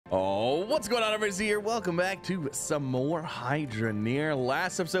What's going on, everybody? Here, welcome back to some more Hydroneer.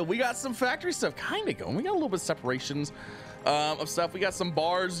 Last episode, we got some factory stuff kind of going. We got a little bit of separations of stuff. We got some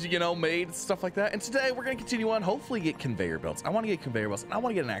bars, you know, made, stuff like that. And today, we're going to continue on, hopefully get conveyor belts. I want to get conveyor belts, and I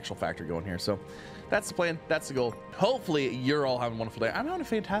want to get an actual factory going here. So that's the plan. That's the goal. Hopefully, you're all having a wonderful day. I'm having a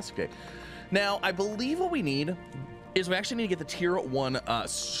fantastic day. Now, I believe what we need is we actually need to get the tier 1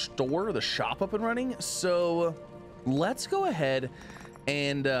 store, the shop up and running. So let's go ahead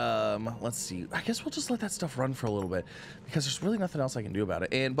and let's see. I guess we'll just let that stuff run for a little bit because there's really nothing else I can do about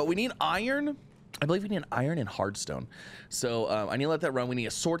it. But we need iron. I believe we need iron and hardstone. So I need to let that run. We need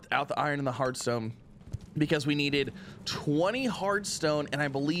to sort out the iron and the hardstone because we needed 20 hardstone, and I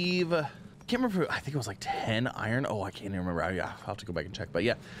believe I can't remember. I think it was like 10 iron. Oh, I can't even remember. I'll have to go back and check. But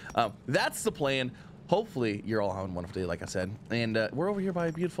yeah, that's the plan. Hopefully you're all having a wonderful day, like I said. And we're over here by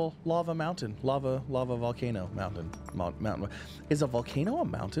a beautiful lava mountain, lava volcano mountain. Mountain. Is a volcano a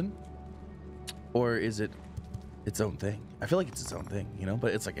mountain, or is it its own thing? I feel like it's its own thing, you know.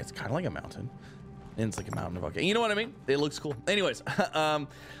 But it's kind of like a mountain, and it's like a mountain volcano. You know what I mean? It looks cool. Anyways,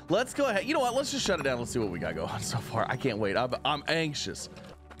 let's go ahead. You know what? Let's just shut it down. Let's see what we got going on so far. I can't wait. I'm anxious.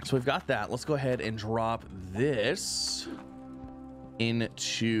 So we've got that. Let's go ahead and drop this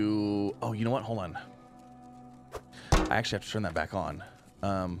into. Oh, you know what? Hold on. I actually have to turn that back on.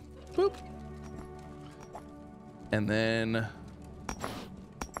 Boop. And then,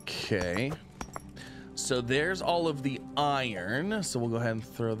 okay. So there's all of the iron. So we'll go ahead and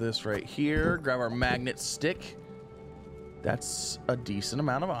throw this right here. Grab our magnet stick. That's a decent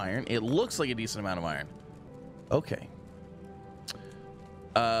amount of iron. It looks like a decent amount of iron. Okay.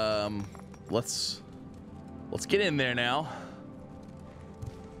 Let's get in there now.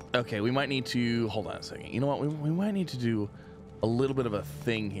 Okay, we might need to hold on a second. You know what? We might need to do a little bit of a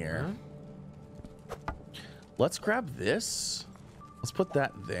thing here. Let's grab this. Let's put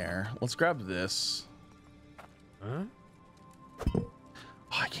that there. Let's grab this. Oh,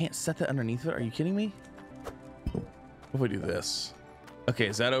 I can't set that underneath it. Are you kidding me? What if we do this? Okay,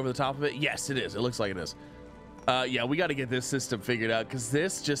 is that over the top of it? Yes, it is. It looks like it is. Yeah, we got to get this system figured out because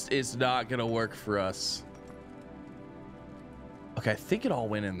this just is not going to work for us. Okay, I think it all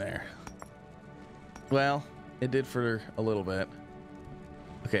went in there. Well, it did for a little bit.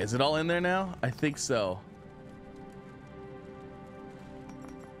 Okay, is it all in there now? I think so.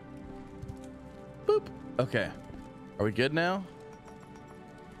 Boop. Okay. Are we good now?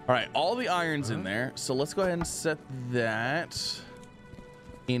 All right, all the iron's in there. So let's go ahead and set that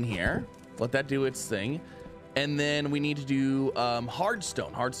in here. Let that do its thing. And then we need to do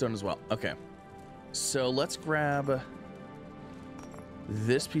hardstone as well. Okay. So let's grab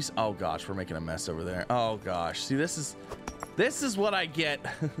this piece. Oh gosh, we're making a mess over there. Oh gosh, see, this is what I get.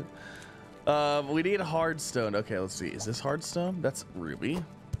 We need hardstone. Okay, let's see, is this hardstone? That's ruby.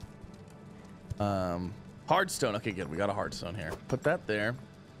 Hardstone. Okay, good, we got a hardstone here. Put that there.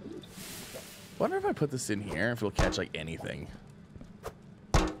 Wonder if I put this in here if it'll catch like anything.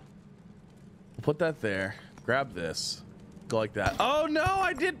 We'll put that there. Grab this. Go like that. Oh no,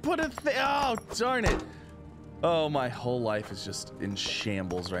 I did put a thing. Oh darn it. Oh, my whole life is just in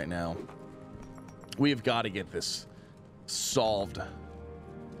shambles right now. We have got to get this solved.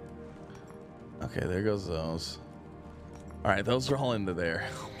 Okay, there goes those. All right, those are all into there.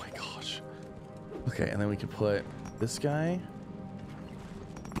 Oh my gosh. Okay, and then we can put this guy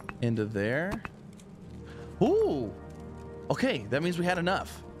into there. Ooh. Okay, that means we had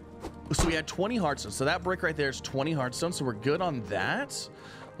enough. So we had 20 hardstone. So that brick right there is 20 hardstone. So we're good on that.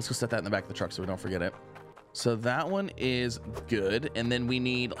 Let's go set that in the back of the truck so we don't forget it. So that one is good. And then we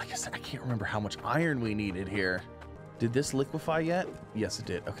need, like I said, I can't remember how much iron we needed here. Did this liquefy yet? Yes, it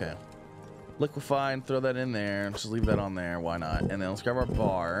did. Okay. Liquefy and throw that in there. Just leave that on there. Why not? And then let's grab our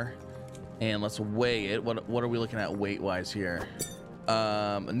bar and let's weigh it. What are we looking at weight wise here?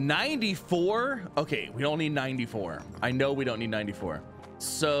 94. Okay, we don't need 94. I know we don't need 94.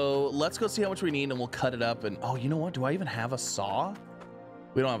 So let's go see how much we need and we'll cut it up. And oh, you know what? Do I even have a saw?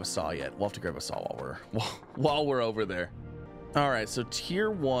 We don't have a saw yet. We'll have to grab a saw while we're over there. All right, so tier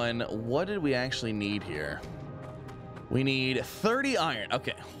 1, what did we actually need here? We need 30 iron.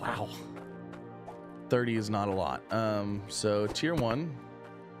 Okay, wow. 30 is not a lot. So tier 1,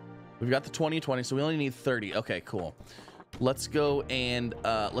 we've got the 20, so we only need 30. Okay, cool. Let's go and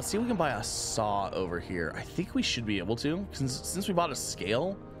let's see if we can buy a saw over here. I think we should be able to, since we bought a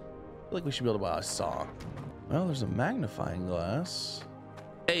scale. I feel like we should be able to buy a saw. Well, there's a magnifying glass.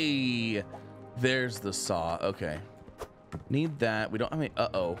 Hey, there's the saw. Okay, need that. We don't. I mean,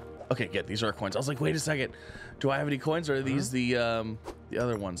 uh-oh. Okay, good. These are our coins. I was like, wait a second. Do I have any coins, or are these the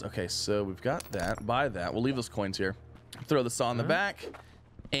other ones? Okay, so we've got that. Buy that. We'll leave those coins here. Throw the saw in the back.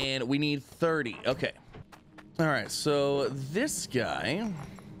 And we need 30. Okay. All right, so this guy,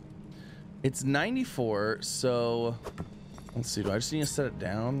 it's 94. So let's see, do I just need to set it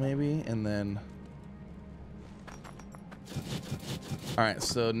down maybe? And then, all right,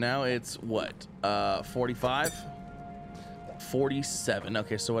 so now it's what? 45? 47.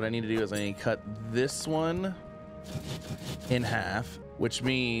 Okay, so what I need to do is I need to cut this one in half, which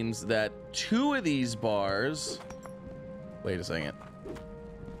means that 2 of these bars, wait a second.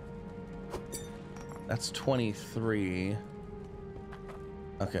 That's 23.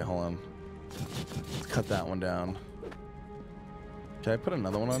 Okay, hold on. Let's cut that one down. Can I put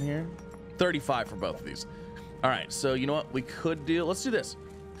another one on here? 35 for both of these. All right, so you know what we could do? Let's do this.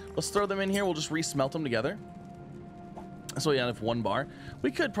 Let's throw them in here. We'll just resmelt them together. So we have 1 bar.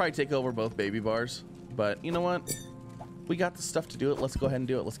 We could probably take over both baby bars, but you know what? We got the stuff to do it. Let's go ahead and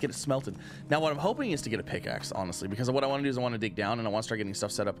do it. Let's get it smelted. Now, what I'm hoping is to get a pickaxe, honestly, because what I want to do is I want to dig down and I want to start getting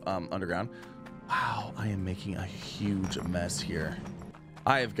stuff set up underground. Wow, I am making a huge mess here.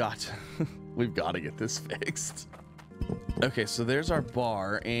 I have got, we've got to get this fixed. Okay, so there's our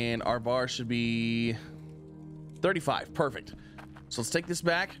bar, and our bar should be 35. Perfect. So let's take this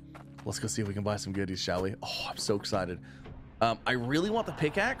back. Let's go see if we can buy some goodies, shall we? Oh, I'm so excited. I really want the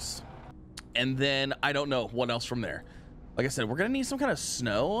pickaxe, and then I don't know what else from there. Like I said, we're gonna need some kind of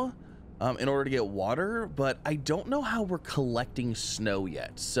snow in order to get water, but I don't know how we're collecting snow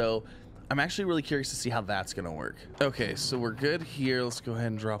yet. So I'm actually really curious to see how that's gonna work. Okay, so we're good here. Let's go ahead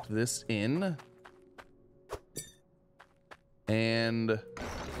and drop this in. And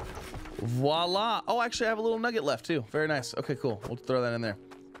voila. Oh, actually I have a little nugget left too. Very nice. Okay, cool. We'll throw that in there.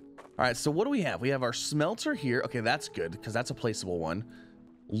 All right, so what do we have? We have our smelter here. Okay, that's good because that's a placeable one.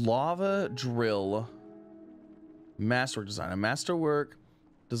 Lava drill. Masterwork design. A masterwork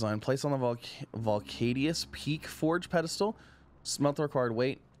design placed on the Volcalidus peak forge pedestal. Smelter required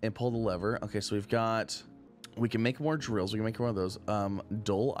weight and pull the lever. Okay, so we've got, we can make more drills. We can make more of those.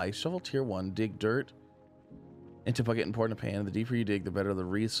 Dull ice shovel tier 1. Dig dirt into bucket and pour in a pan. The deeper you dig, the better the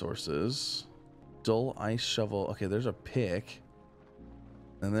resources. Dull ice shovel. Okay, there's a pick.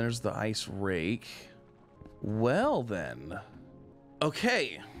 And there's the ice rake. Well then.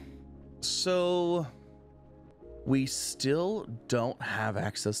 Okay. So we still don't have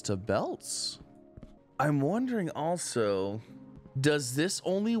access to belts. I'm wondering also, does this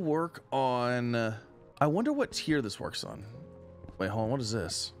only work on, I wonder what tier this works on. Wait, hold on, what is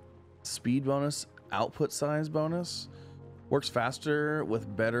this? Speed bonus, output size bonus. Works faster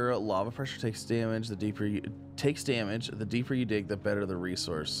with better lava pressure, takes damage the deeper you dig, the better the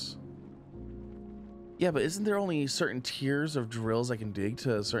resource. Yeah, but isn't there only certain tiers of drills I can dig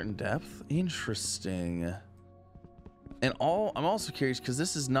to a certain depth? Interesting. And I'm also curious because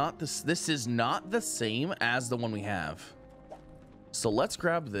this is not the same as the one we have. So let's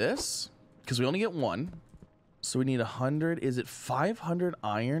grab this because we only get 1. So we need 100. Is it 500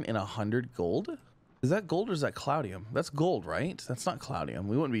 iron and 100 gold? Is that gold or is that cloudium? That's gold, right? That's not cloudium.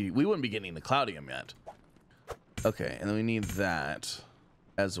 We wouldn't be getting the cloudium yet. Okay, and then we need that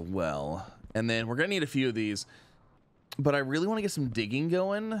as well. And then we're gonna need a few of these, but I really want to get some digging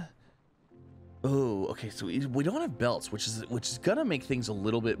going. Oh, okay, so we don't have belts, which is gonna make things a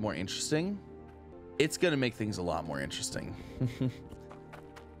little bit more interesting. It's gonna make things a lot more interesting.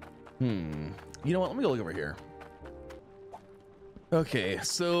 You know what? Let me go look over here. Okay,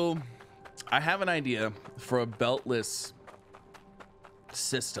 so I have an idea for a beltless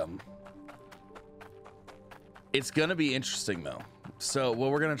system. It's gonna be interesting though. So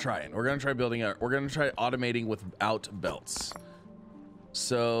what we're gonna try building we're gonna try automating without belts.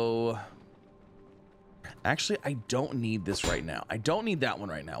 So actually I don't need this right now. I don't need that one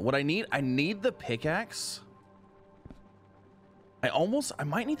right now. What I need the pickaxe. I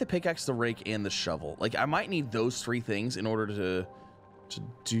might need the pickaxe, the rake, and the shovel. Like I might need those 3 things in order to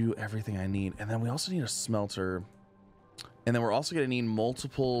do everything I need. And then we also need a smelter. And then we're also gonna need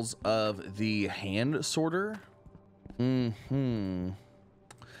multiples of the hand sorter. You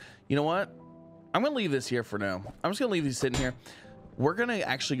know what? I'm gonna leave this here for now. I'm just gonna leave these sitting here. We're gonna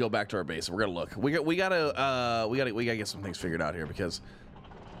actually go back to our base. We're gonna look. We gotta get some things figured out here because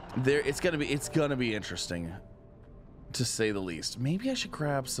it's gonna be interesting to say the least. Maybe I should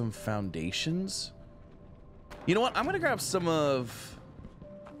grab some foundations. You know what? I'm gonna grab some of,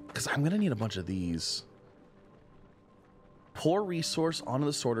 because I'm gonna need a bunch of these. Pour resource onto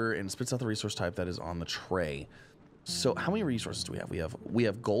the sorter and spits out the resource type that is on the tray. So how many resources do we have? We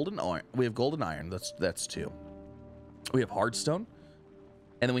have gold and iron. We have gold and iron. That's 2. We have hardstone,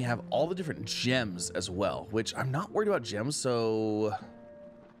 and then we have all the different gems as well. Which I'm not worried about gems. So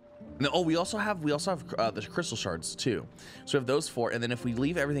No, oh, we also have the crystal shards too. So we have those 4, and then if we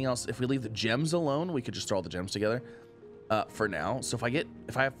leave everything else, if we leave the gems alone, we could just throw all the gems together for now. So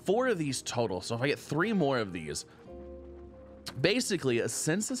if I have 4 of these total, so if I get 3 more of these, basically,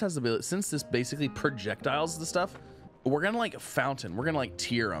 since this basically projectiles the stuff, we're gonna like fountain. We're gonna like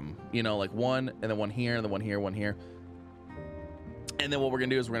tier them, you know, like 1 and then 1 here, and then 1 here, 1 here. And then what we're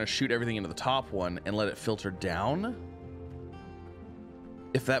gonna do is we're gonna shoot everything into the top one and let it filter down,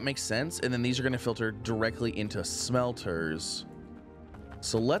 if that makes sense. And then these are gonna filter directly into smelters.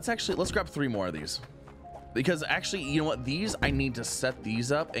 So let's grab 3 more of these, because actually, you know what, these, I need to set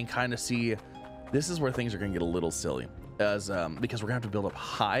these up and kind of see. This is where things are gonna get a little silly, as because we're gonna have to build up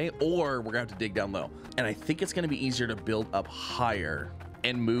high, or we're gonna have to dig down low. And I think it's gonna be easier to build up higher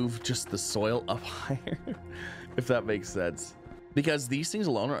and move just the soil up higher, if that makes sense. Because these things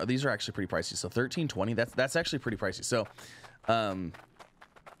alone these are actually pretty pricey. So 1320, that's actually pretty pricey. So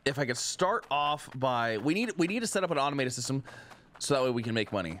if I could start off by, we need to set up an automated system so that way we can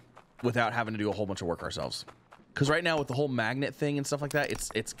make money without having to do a whole bunch of work ourselves. Because right now with the whole magnet thing and stuff like that,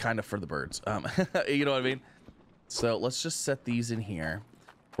 it's kind of for the birds. You know what I mean? So let's just set these in here.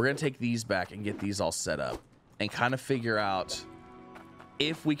 We're gonna take these back and get these all set up and kind of figure out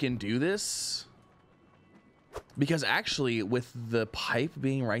if we can do this. Because actually, with the pipe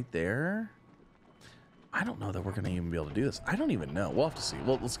being right there, I don't know that we're gonna even be able to do this. I don't even know. We'll have to see.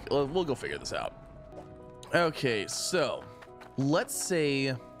 We'll go figure this out. Okay, so let's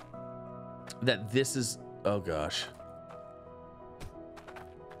say that this is, oh gosh.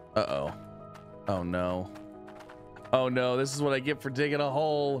 Uh-oh. Oh no. Oh no, this is what I get for digging a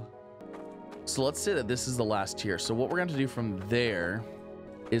hole. So let's say that this is the last tier. So what we're going to do from there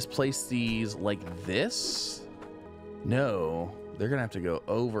is place these like this. No, they're gonna have to go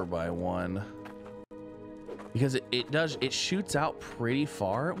over by 1, because it shoots out pretty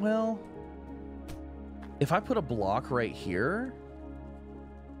far. Well, if I put a block right here,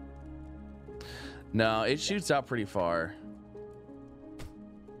 no, it shoots out pretty far.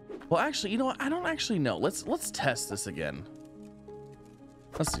 Well, actually, you know what? I don't actually know. Let's test this again.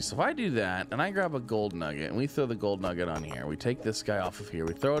 Let's see. So if I do that and I grab a gold nugget and we throw the gold nugget on here, we take this guy off of here,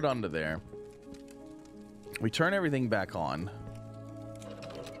 we throw it onto there. We turn everything back on,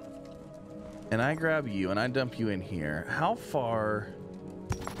 and I grab you and I dump you in here. How far?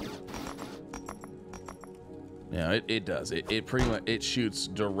 Yeah, it does. It pretty much, it shoots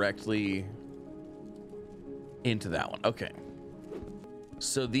directly into that one. Okay.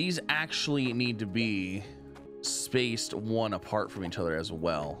 So these actually need to be spaced 1 apart from each other as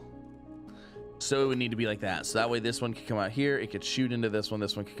well. So it would need to be like that. So that way this one could come out here, it could shoot into this one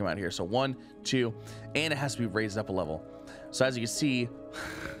could come out here. So 1, 2, and it has to be raised up a level. So as you can see,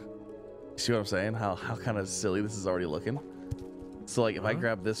 see what I'm saying? How kind of silly this is already looking. So like if I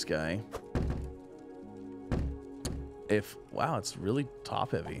grab this guy, wow, it's really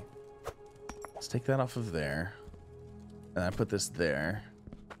top heavy. Let's take that off of there. And I put this there.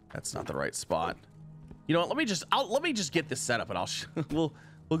 That's not the right spot. You know what? Let me just get this set up, and we'll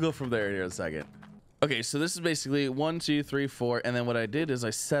go from there here in a second. Okay, so this is basically 1, 2, 3, 4, and then what I did is I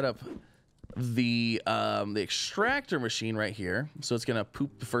set up the extractor machine right here. So it's gonna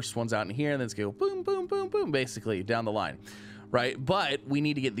poop the first ones out in here, and then it's gonna go boom, boom, boom, boom, basically down the line, right? But we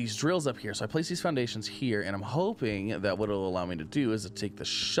need to get these drills up here. So I place these foundations here, and I'm hoping that what it'll allow me to do is to take the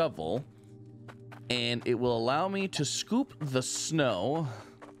shovel, and it will allow me to scoop the snow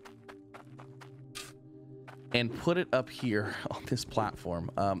and put it up here on this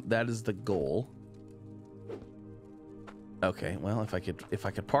platform. That is the goal. Okay, well, if I could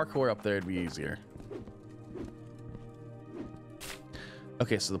parkour up there, it'd be easier.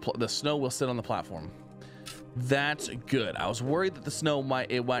 Okay, so the snow will sit on the platform. That's good. I was worried that the snow might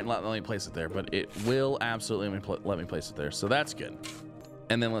not let me place it there, but it will absolutely let me place it there. So that's good.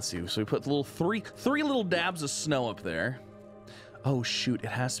 And then let's see. So we put the little three little dabs of snow up there. Oh shoot! It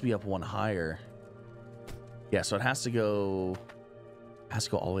has to be up 1 higher. Yeah, so it has to go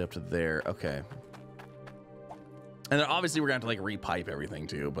all the way up to there. Okay. And then obviously we're gonna have to like repipe everything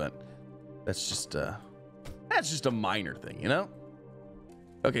too, but that's just a minor thing, you know?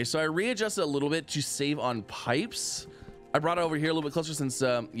 Okay, so I readjusted a little bit to save on pipes. I brought it over here a little bit closer since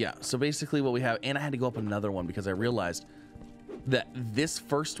yeah, so basically what we have, and I had to go up another one because I realized that this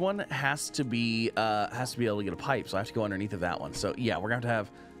first one has to be able to get a pipe, so I have to go underneath of that one. So yeah, we're gonna have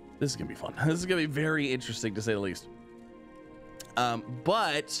this is gonna be fun. This is gonna be very interesting to say the least.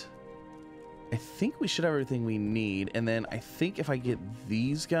 But I think we should have everything we need, and then I think if I get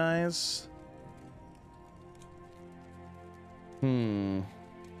these guys, see,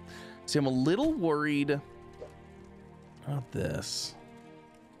 I'm a little worried about this.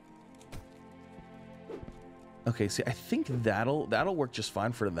 Okay, see, I think that'll work just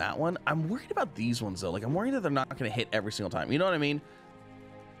fine for that one. I'm worried about these ones though. Like, I'm worried that they're not going to hit every single time. You know what I mean?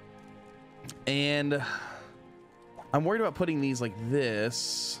 And I'm worried about putting these like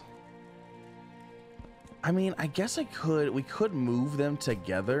this. I mean, I guess we could move them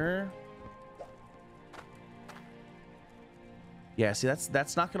together. Yeah, see,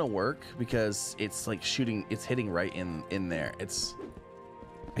 that's not gonna work because it's like shooting, it's hitting right in there.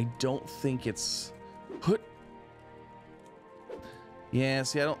 I don't think it's put. Yeah,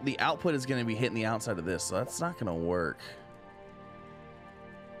 see, the output is gonna be hitting the outside of this, so that's not gonna work.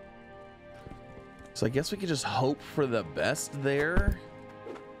 So I guess we could just hope for the best there.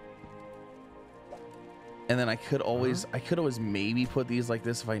 And then I could always maybe put these like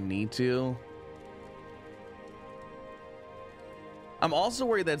this if I need to. I'm also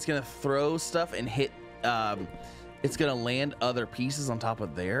worried that it's gonna throw stuff and hit, it's gonna land other pieces on top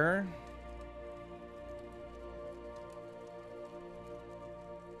of there.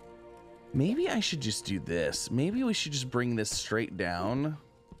 Maybe I should just do this. Maybe we should just bring this straight down.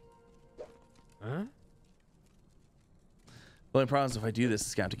 Huh? The only problem is if I do this,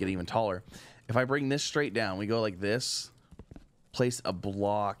 it's gonna have to get even taller. If I bring this straight down, we go like this, place a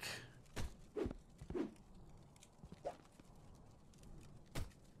block.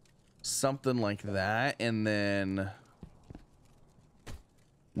 Something like that, and then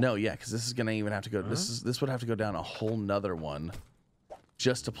no, yeah, because this is gonna even have to go. This would have to go down a whole nother one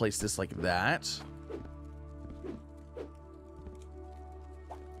just to place this like that,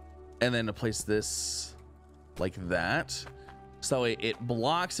 and then to place this like that, so it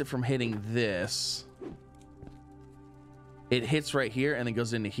blocks it from hitting this. It hits right here and then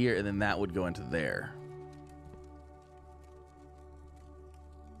goes into here, and then that would go into there.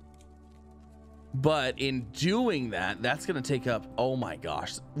 But in doing that, that's going to take up, oh my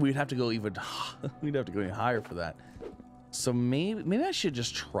gosh, we'd have to go even higher for that. So maybe I should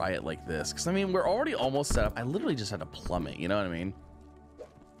just try it like this, because I mean, we're already almost set up. I literally just had to plumb it, you know what I mean?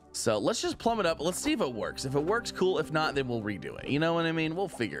 So let's just plumb it up. Let's see if it works. If it works, cool. If not, then we'll redo it. You know what I mean? We'll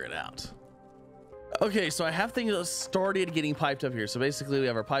figure it out. Okay, so I have things that started getting piped up here. So basically we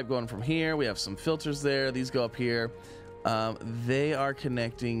have our pipe going from here. We have some filters there. These go up here. They are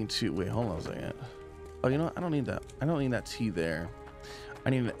connecting to, wait, hold on a second. Oh, you know what? I don't need that. I don't need that T there. I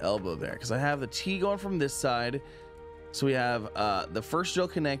need an elbow there because I have the T going from this side. So we have the first drill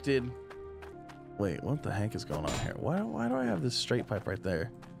connected. Wait, what the heck is going on here? Why do I have this straight pipe right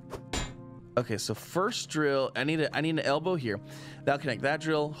there? Okay, so first drill, I need an elbow here. That'll connect that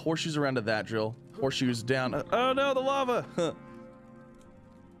drill, horseshoes around to that drill, horseshoes down. Oh no, the lava!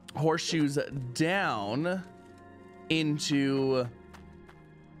 Horseshoes down into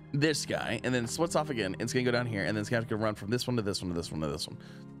this guy, and then splits off again. It's gonna go down here, and then it's gonna have to run from this one to this one to this one to this one.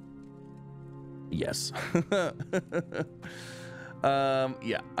 Yes.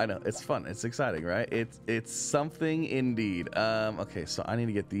 Yeah, I know, it's fun, it's exciting, right? It's something indeed. Okay, so I need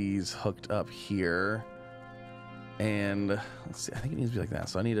to get these hooked up here, and let's see, I think it needs to be like that.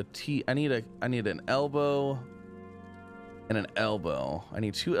 So I need a T, I need an elbow and an elbow. I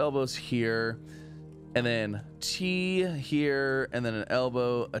need two elbows here, and then T here, and then an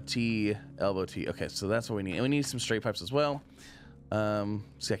elbow, a T, elbow, T. Okay, so that's what we need. And we need some straight pipes as well.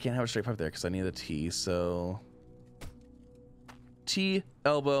 See, I can't have a straight pipe there because I need a T, so T,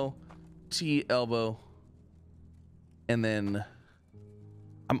 elbow, and then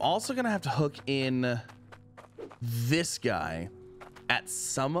I'm also gonna have to hook in this guy at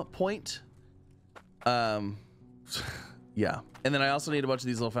some point. Yeah, and then I also need a bunch of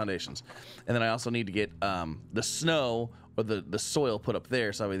these little foundations, and then I also need to get the snow or the soil put up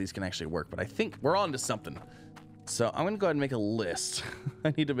there so that way these can actually work. But I think we're on to something, so I'm gonna go ahead and make a list.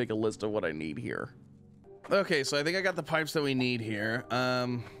 I need to make a list of what I need here. Okay, so I think I got the pipes that we need here.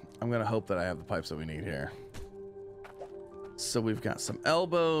 I'm gonna hope that I have the pipes that we need here. So we've got some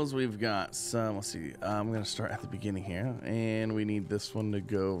elbows, we've got some, let's see, I'm gonna start at the beginning here, and we need this one to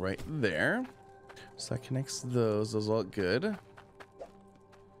go right there. So that connects those look good.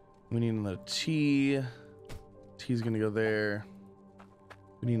 We need another T. T's gonna go there.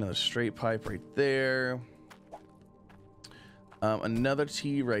 We need another straight pipe right there. Another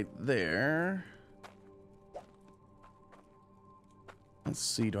T right there. Let's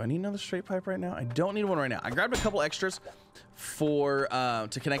see, do I need another straight pipe right now? I don't need one right now. I grabbed a couple extras for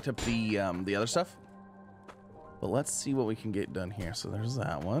to connect up the other stuff. But let's see what we can get done here. So there's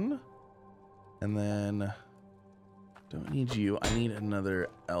that one. And then don't need you. I need another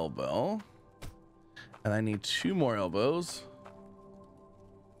elbow. And I need two more elbows.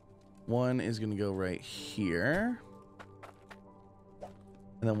 One is gonna go right here.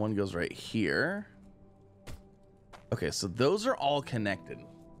 And then one goes right here. Okay, so those are all connected.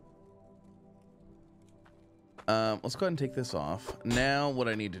 Let's go ahead and take this off. Now what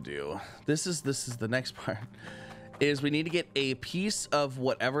I need to do, this is the next part, is we need to get a piece of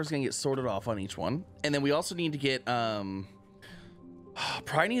whatever's gonna get sorted off on each one. And then we also need to get, probably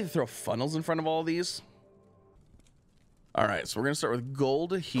need to throw funnels in front of all of these. All right, so we're gonna start with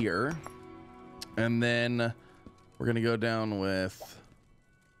gold here. And then we're gonna go down with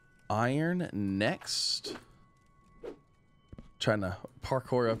iron next. Trying to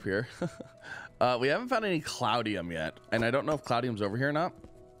parkour up here. We haven't found any cloudium yet, and I don't know if cloudium's over here or not.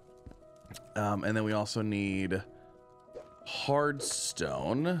 And then we also need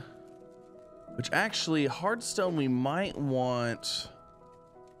hardstone, which actually hardstone we might want.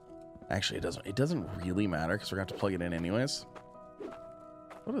 Actually, it doesn't really matter because we're gonna have to plug it in anyways.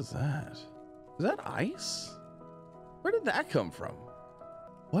 What is that? Is that ice? Where did that come from?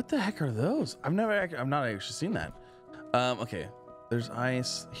 What the heck are those? I've not actually seen that. Okay. There's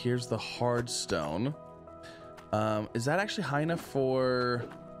ice. Here's the hard stone. Is that actually high enough for...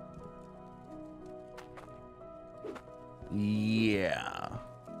 Yeah.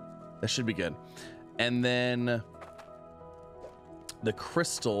 That should be good. And then the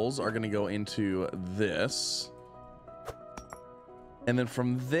crystals are going to go into this. And then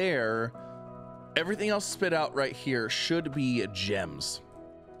from there, everything else spit out right here should be gems.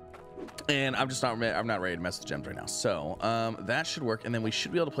 And I'm not ready to mess with gems right now. So that should work. And then we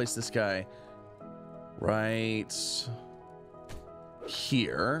should be able to place this guy right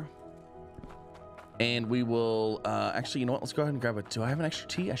here. And we will actually, you know what? Let's go ahead and grab it. Do I have an extra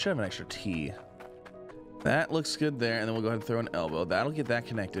T? I should have an extra T. That looks good there. And then we'll go ahead and throw an elbow. That'll get that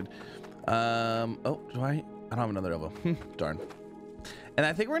connected. Oh, do I don't have another elbow. Darn. And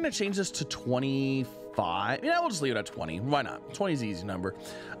I think we're going to change this to 25. Yeah, we'll just leave it at 20. Why not? 20 is an easy number.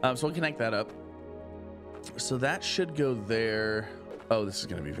 So we'll connect that up. So that should go there. Oh, this is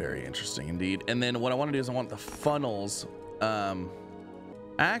going to be very interesting indeed. And then what I want to do is I want the funnels.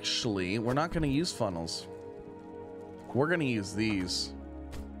 Actually, we're not going to use funnels. We're going to use these.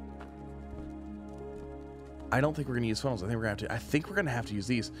 I don't think we're going to use funnels. I think we're going to have to use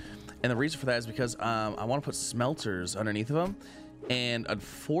these. And the reason for that is because I want to put smelters underneath of them. And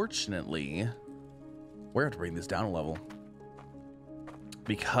unfortunately, we're going to bring this down a level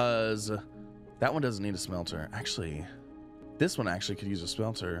because that one doesn't need a smelter. Actually, this one actually could use a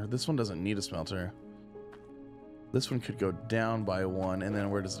smelter. This one doesn't need a smelter. This one could go down by one. And then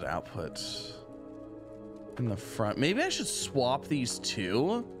where does it output? In the front. Maybe I should swap these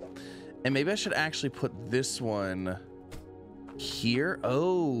two. And maybe I should actually put this one here.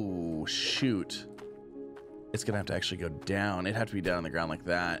 Oh, shoot. It's going to have to actually go down. It'd have to be down on the ground like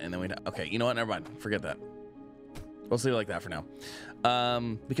that. And then we'd... Okay, you know what? Never mind. Forget that. Let's leave it like that for now.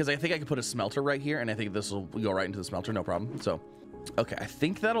 Because I think I could put a smelter right here. And I think this will go right into the smelter. No problem. So, okay. I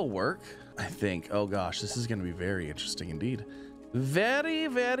think that'll work. I think. Oh, gosh. This is going to be very interesting indeed. Very,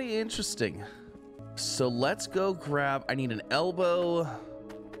 very interesting. So, let's go grab... I need an elbow...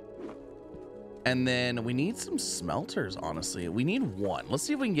 And then we need some smelters, honestly. We need one. Let's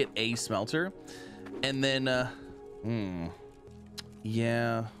see if we can get a smelter. And then,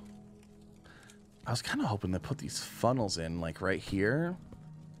 yeah. I was kind of hoping to put these funnels in, like, right here.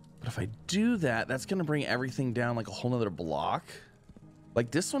 But if I do that, that's going to bring everything down like a whole nother block. Like,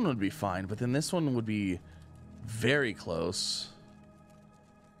 this one would be fine, but then this one would be very close.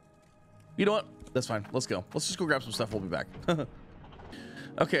 You know what? That's fine. Let's go. Let's just go grab some stuff. We'll be back.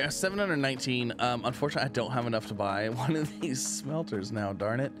 Okay, 719. Unfortunately, I don't have enough to buy one of these smelters now,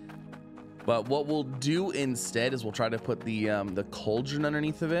 darn it. But what we'll do instead is we'll try to put the cauldron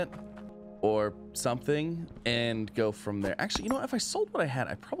underneath of it or something and go from there. Actually, you know what? If I sold what I had,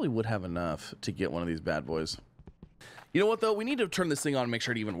 I probably would have enough to get one of these bad boys. You know what, though? We need to turn this thing on and make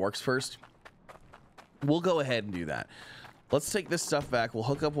sure it even works first. We'll go ahead and do that. Let's take this stuff back. We'll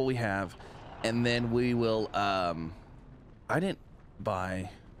hook up what we have, and then we will... I didn't... buy.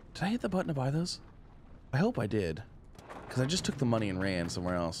 Did I hit the button to buy those? I hope I did, because I just took the money and ran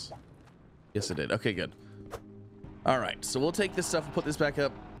somewhere else. Yes, I did. Okay, good. All right, so we'll take this stuff and put this back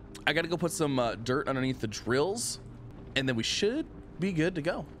up. I got to go put some dirt underneath the drills, and then we should be good to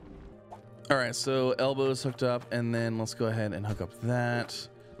go. All right, so elbows hooked up, and then let's go ahead and hook up that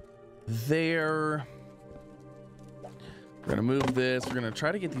there. We're gonna move this. We're gonna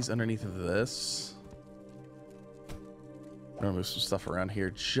try to get these underneath of this. I'm gonna move some stuff around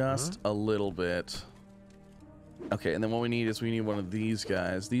here just a little bit. Okay, and then what we need is we need one of these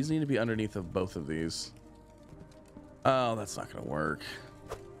guys. These need to be underneath of both of these. Oh, that's not gonna work.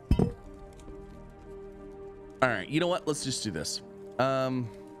 All right, you know what? Let's just do this.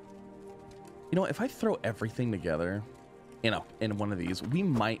 You know, if I throw everything together in one of these, we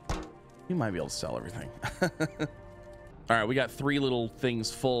might be able to sell everything. All right, we got 3 little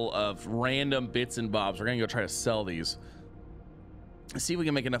things full of random bits and bobs. We're gonna go try to sell these. Let's see if we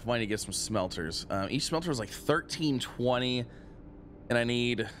can make enough money to get some smelters. Each smelter is like 1320, and I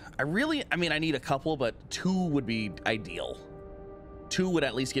need a couple, but 2 would be ideal. 2 would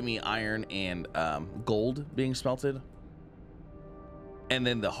at least give me iron and gold being smelted. And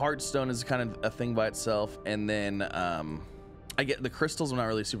then the hard stone is kind of a thing by itself. And then I get the crystals I'm not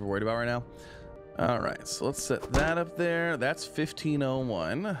really super worried about right now. All right, so let's set that up there. That's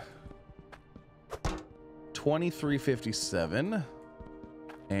 1501. 2357.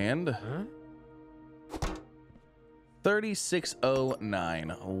 And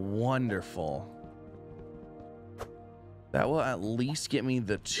 3609. Wonderful. That will at least get me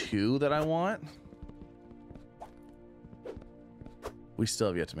the 2 that I want. We still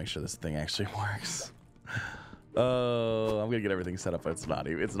have yet to make sure this thing actually works. Oh, I'm gonna get everything set up, but it's not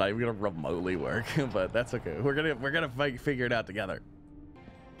even gonna remotely work. But that's okay. We're gonna figure it out together.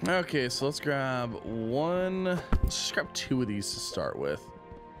 Okay, so let's grab one. Let's just grab 2 of these to start with.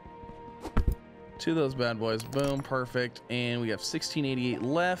 2 of those bad boys. Boom, perfect. And we have 1688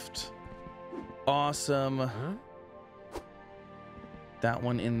 left. Awesome. That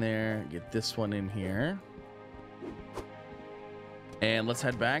one in there. Get this one in here. And let's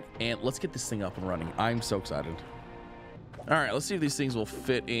head back and let's get this thing up and running. I'm so excited. All right, let's see if these things will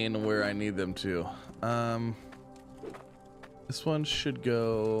fit in where I need them to. This one should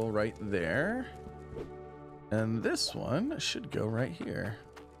go right there. And this one should go right here.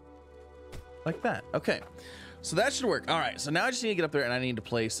 Like that. Okay, so that should work. All right, so now I just need to get up there and I need to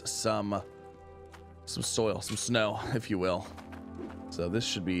place some soil, some snow, if you will. So this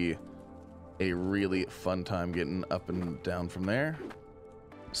should be a really fun time getting up and down from there.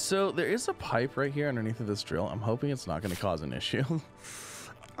 So there is a pipe right here underneath of this drill. I'm hoping it's not going to cause an issue.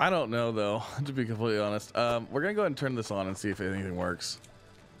 I don't know though, to be completely honest. We're gonna go ahead and turn this on and see if anything works.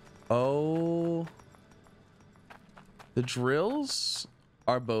 Oh, the drills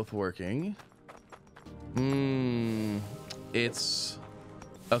are both working. It's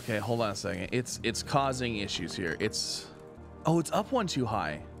okay. Hold on a second. It's causing issues here. It's up one too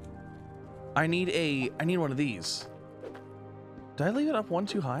high. I need one of these. Did I leave it up one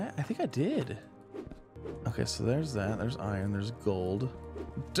too high? I think I did. Okay, so there's that. There's iron. There's gold.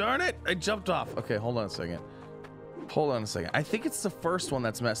 Darn it! I jumped off. Okay, hold on a second. Hold on a second. I think it's the first one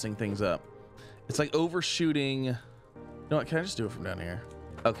that's messing things up. It's like overshooting. You know what? Can I just do it from down here?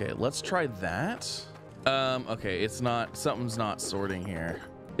 Okay, let's try that. Okay, it's not. Something's not sorting here.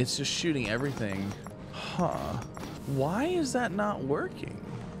 It's just shooting everything. Huh. Why is that not working?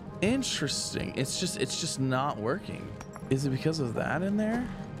 Interesting. It's just not working. Is it because of that in there?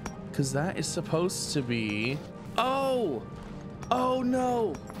 Because that is supposed to be... Oh! Oh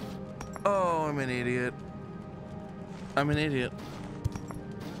no! Oh, I'm an idiot. I'm an idiot.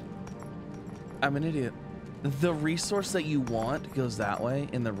 I'm an idiot. The resource that you want goes that way,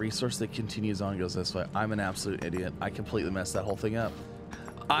 and the resource that continues on goes this way. I'm an absolute idiot. I completely messed that whole thing up.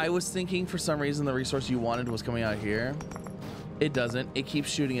 I was thinking for some reason the resource you wanted was coming out here. It doesn't. It keeps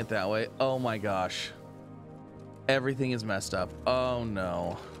shooting it that way. Oh my gosh. Everything is messed up. Oh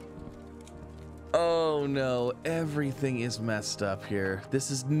no. Oh no. Everything is messed up here. This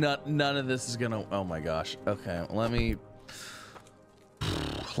is not, none of this is gonna, oh my gosh. Okay, let me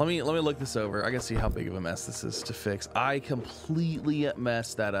look this over. I gotta see how big of a mess this is to fix. I completely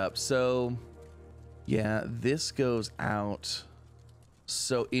messed that up. So yeah, this goes out.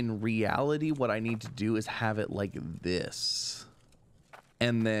 So in reality, what I need to do is have it like this.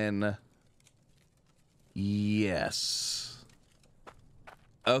 And then, yes.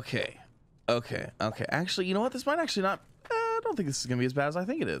 Okay. Actually, you know what? This might actually not, I don't think this is gonna be as bad as I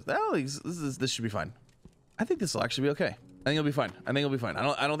think it is. This should be fine. I think this will actually be okay. I think it'll be fine. I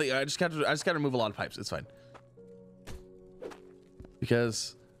don't think, I just gotta remove a lot of pipes. It's fine.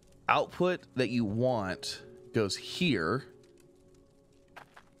 Because output that you want goes here.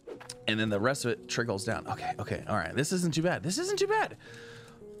 And then the rest of it trickles down. Okay. All right. This isn't too bad.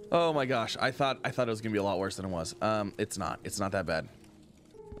 Oh my gosh. I thought it was gonna be a lot worse than it was. It's not that bad.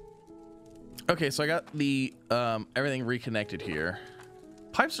 Okay, so I got the everything reconnected here.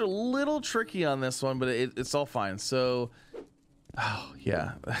 Pipes are a little tricky on this one, but it's all fine. So, oh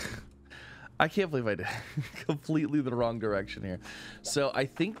yeah. I can't believe I did completely the wrong direction here. So I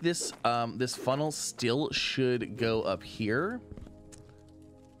think this this funnel still should go up here.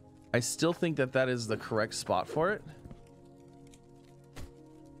 I still think that is the correct spot for it.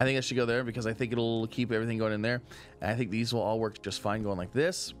 I think I should go there because I think it'll keep everything going in there. And I think these will all work just fine going like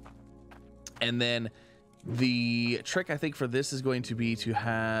this. And then the trick I think for this is going to be to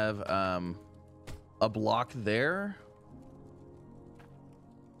have a block there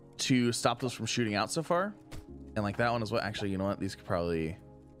to stop those from shooting out so far. And like that one is what actually, you know what, these could probably,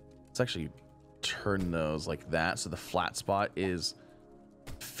 let's actually turn those like that so the flat spot is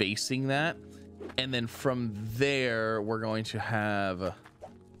facing that. And then from there we're going to have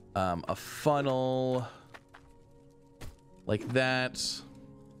a funnel like that.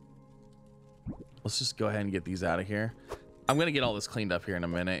 Let's just go ahead and get these out of here. I'm gonna get all this cleaned up here in a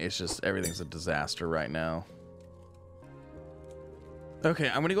minute. It's just everything's a disaster right now. Okay,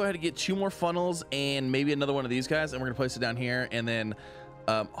 I'm gonna go ahead and get 2 more funnels and maybe another one of these guys, and we're gonna place it down here, and then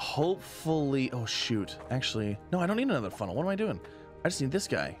hopefully, oh shoot, actually no, I don't need another funnel. What am I doing? I just need this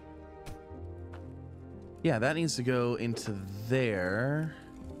guy. Yeah, that needs to go into there.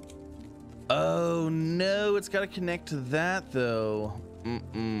 Oh no, it's got to connect to that though.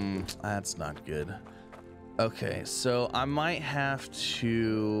 That's not good. Okay, so I might have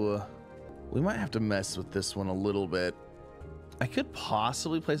to, we might have to mess with this one a little bit. I could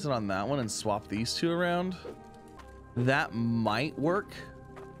possibly place it on that one and swap these 2 around. That might work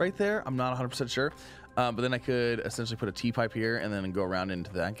right there. I'm not 100% sure. But then I could essentially put a T-pipe here and then go around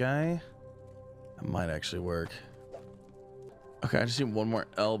into that guy. That might actually work. Okay, I just need 1 more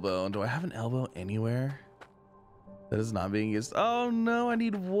elbow. And do I have an elbow anywhere that is not being used? Oh no, I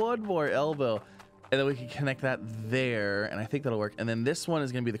need 1 more elbow. And then we can connect that there. And I think that'll work. And then this one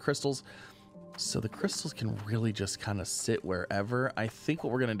is going to be the crystals. So the crystals can really just kind of sit wherever. I think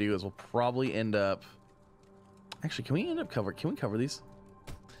what we're going to do is we'll probably end up... Actually, can we cover these?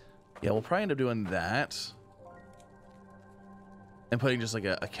 Yeah, we'll probably end up doing that. And putting just like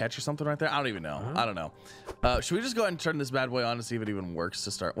a catch or something right there. I don't even know. I don't know. Should we just go ahead and turn this bad boy on to see if it even works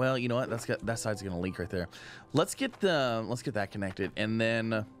to start? Well, you know what? That side's going to leak right there. Let's get that connected. And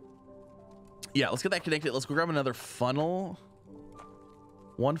then... Yeah, let's get that connected. Let's go grab another funnel.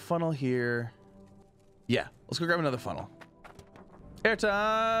 1 funnel here. Yeah, let's go grab another funnel.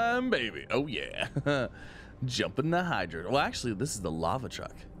 Airtime, baby. Oh yeah. Jumping the hydrant. Well, actually, this is the lava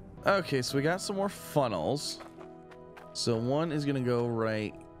truck. Okay, so we got some more funnels. So one is gonna go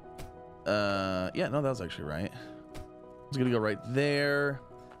right. Yeah, no, that was actually right. It's gonna go right there.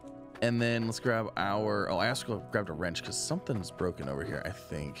 And then let's grab our, oh, I also grabbed a wrench because something's broken over here, I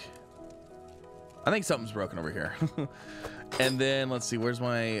think something's broken over here. And then let's see, where's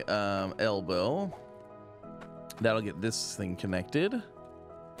my elbow? That'll get this thing connected.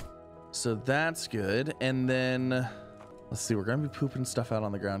 So that's good. And then let's see, we're gonna be pooping stuff out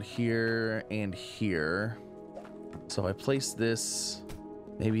on the ground here and here. So if I place this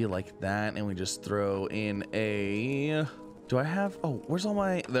maybe like that and we just throw in a, do I have, oh, where's all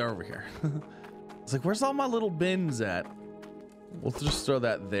my, they're over here. It's like, where's all my little bins at? We'll just throw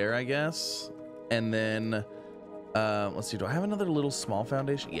that there, I guess. And then let's see, do I have another little small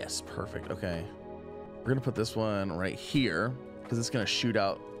foundation? Yes, perfect. Okay, we're gonna put this one right here because it's gonna shoot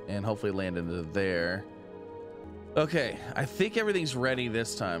out and hopefully land into there. Okay, I think everything's ready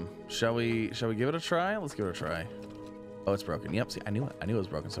this time. Shall we give it a try? Let's give it a try. Oh, it's broken. Yep, see, I knew it was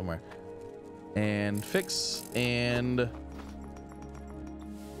broken somewhere. And fix. And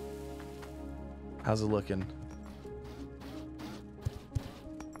how's it looking?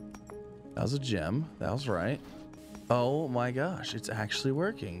 That was a gem. That was right. Oh my gosh, it's actually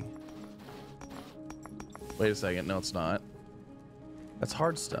working. Wait a second. No, it's not. That's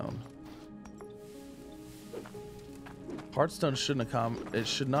hardstone. Hardstone shouldn't have come. It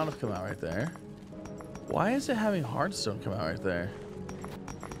should not have come out right there. Why is it having hardstone come out right there?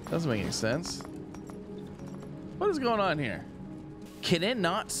 Doesn't make any sense. What is going on here? Can it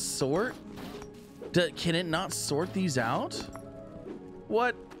not sort? Can it not sort these out?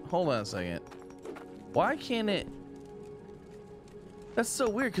 What? Hold on a second. Why can't it? That's so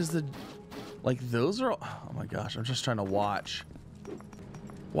weird because the, like, those are, oh my gosh, I'm just trying to watch.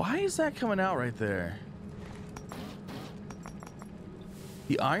 Why is that coming out right there?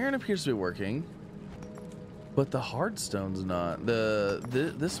 The iron appears to be working, but the hardstone's not.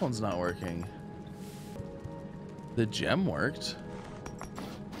 This one's not working. The gem worked.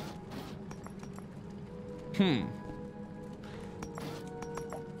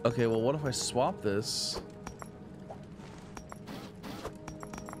 Okay, well, what if I swap this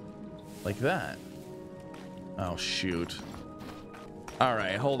like that? Oh, shoot. All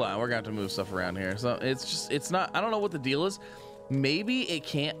right, hold on. We're gonna have to move stuff around here. So it's just, it's not, I don't know what the deal is. Maybe it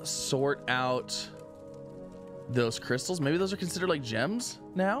can't sort out those crystals. Maybe those are considered like gems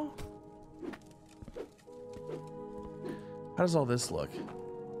now. How does all this look?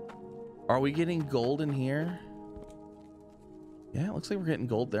 Are we getting gold in here? Yeah, it looks like we're getting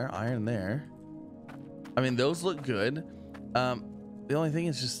gold there, iron there. I mean, those look good. The only thing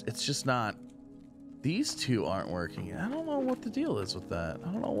is it's just not, these two aren't working. I don't know what the deal is with that.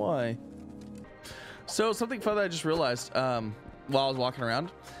 I don't know why. So something fun that I just realized while I was walking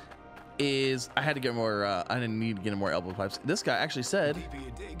around is I had to get more, I didn't need to get more elbow pipes. This guy actually said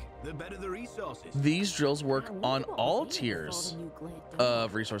the better the resources. These drills work on all tiers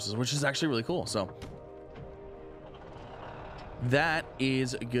of resources, which is actually really cool. So that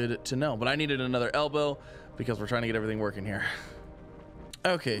is good to know. But I needed another elbow because we're trying to get everything working here.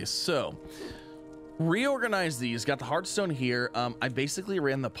 Okay, so reorganize these. Got the hardstone here. I basically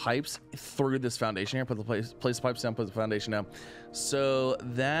ran the pipes through this foundation here. Put the place the pipes down, put the foundation down. So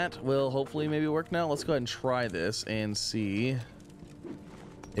that will hopefully maybe work now. Let's go ahead and try this and see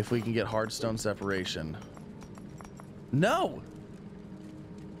if we can get hardstone separation. No,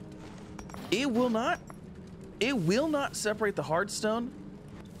 it will not. It will not separate the hardstone,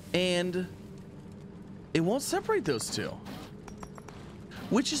 and it won't separate those two.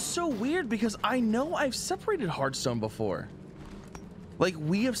 Which is so weird because I know I've separated hardstone before. Like,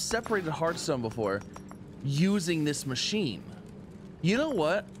 we have separated hardstone before using this machine. You know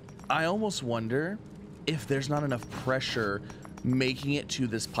what? I almost wonder if there's not enough pressure making it to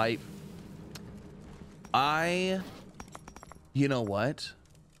this pipe. You know what?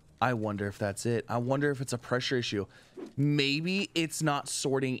 I wonder if that's it. I wonder if it's a pressure issue. Maybe it's not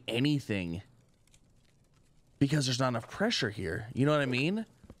sorting anything because there's not enough pressure here. You know what I mean?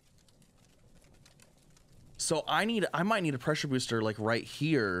 So I might need a pressure booster like right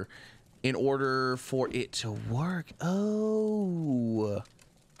here in order for it to work. Oh,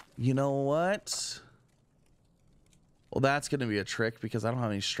 you know what? Well, that's going to be a trick because I don't have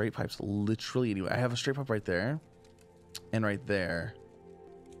any straight pipes literally anyway. I have a straight pipe right there and right there.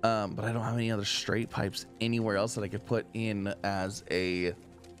 But I don't have any other straight pipes anywhere else that I could put in as a...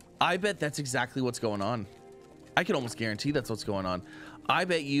 I bet that's exactly what's going on. I can almost guarantee that's what's going on. I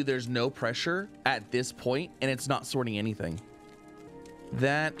bet you there's no pressure at this point and it's not sorting anything.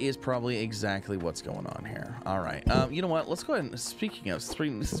 That is probably exactly what's going on here. All right. You know what? Let's go ahead and, speaking of,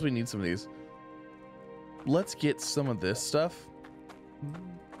 since we need some of these, let's get some of this stuff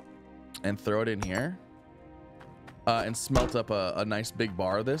and throw it in here. And smelt up a nice big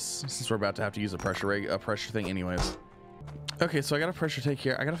bar of this since we're about to have to use a pressure thing anyways. Okay, so I got a pressure tank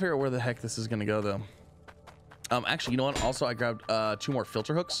here. I gotta figure out where the heck this is gonna go though. Actually, you know what? Also, I grabbed 2 more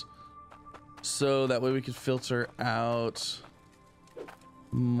filter hooks so that way we could filter out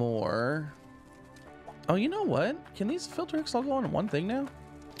more. Oh, you know what? Can these filter hooks all go on one thing now?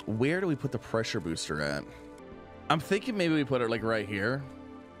 Where do we put the pressure booster at? I'm thinking maybe we put it like right here.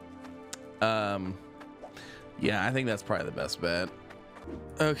 Yeah, I think that's probably the best bet.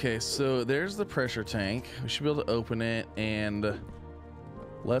 Okay, so there's the pressure tank. We should be able to open it, and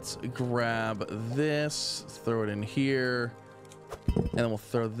let's grab this, throw it in here, and then we'll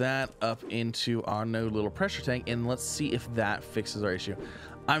throw that up into our new little pressure tank, and let's see if that fixes our issue.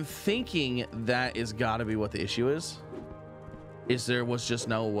 I'm thinking that is gotta be what the issue is there was just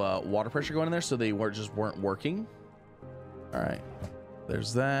no water pressure going in there, so they weren't working. All right,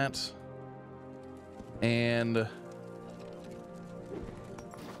 there's that. And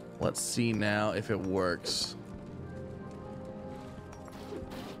let's see now if it works.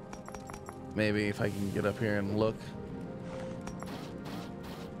 Maybe if I can get up here and look.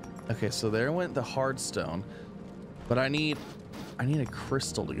 Okay, so there went the hardstone, but I need a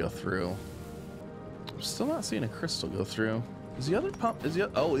crystal to go through. I'm still not seeing a crystal go through. Is the other pump, oh,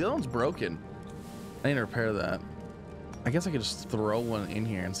 the other one's broken. I need to repair that. I guess I could just throw one in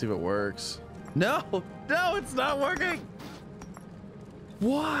here and see if it works. No, it's not working.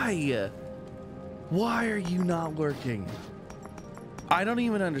 Why? Why are you not working? I don't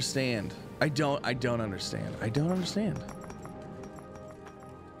even understand. I don't understand. I don't understand.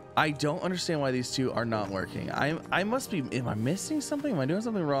 I don't understand why these two are not working. I must be, am I missing something? Am I doing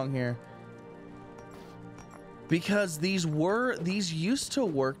something wrong here? Because these used to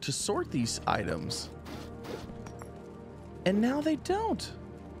work to sort these items. And now they don't.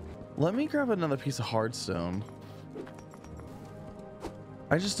 Let me grab another piece of hardstone.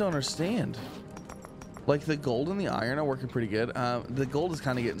 I just don't understand. Like, the gold and the iron are working pretty good. The gold is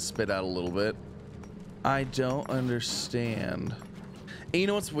kind of getting spit out a little bit. I don't understand. And you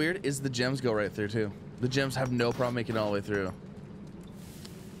know what's weird is the gems go right through too. The gems have no problem making it all the way through.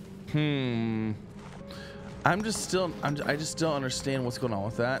 I just don't understand what's going on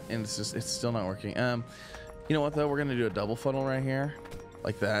with that, and it's still not working. You know what though? We're gonna do a double funnel right here,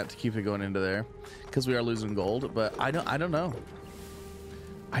 like that, to keep it going into there, because we are losing gold. But I don't know.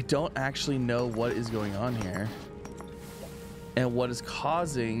 I don't actually know what is going on here, and what is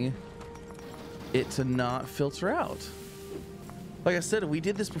causing it to not filter out. Like I said, we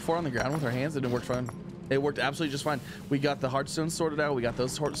did this before on the ground with our hands. It worked fine. It worked absolutely just fine. We got the hard stones sorted out. We got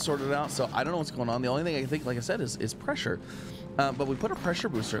those sorted out. So I don't know what's going on. The only thing I think, like I said, is pressure. But we put a pressure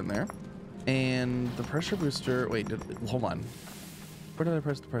booster in there. And the pressure booster... Wait, hold on. Where did I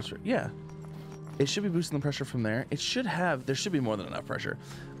press the pressure? Yeah. It should be boosting the pressure from there. It should have... There should be more than enough pressure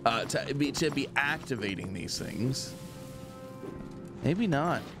to be activating these things. Maybe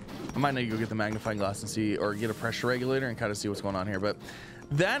not. I might need to go get the magnifying glass and see, or get a pressure regulator and kind of see what's going on here. But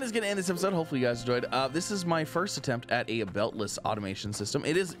that is going to end this episode. Hopefully you guys enjoyed. This is my first attempt at a beltless automation system.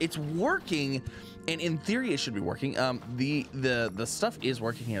 It's working, and in theory it should be working. The stuff is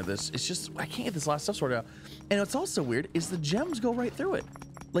working here. It's just I can't get this last stuff sorted out. And what's also weird is the gems go right through it.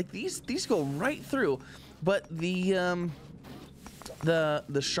 Like these go right through, but the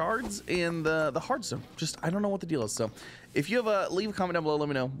shards and the hardstone, just I don't know what the deal is. So if you have leave a comment down below, let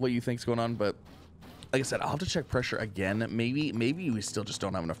me know what you think's going on. But like I said, I'll have to check pressure again. Maybe we still just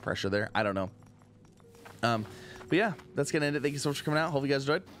don't have enough pressure there. I don't know. But yeah, that's gonna end it. Thank you so much for coming out. Hope you guys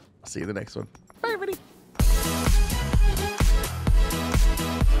enjoyed. I'll see you in the next one. Bye everybody.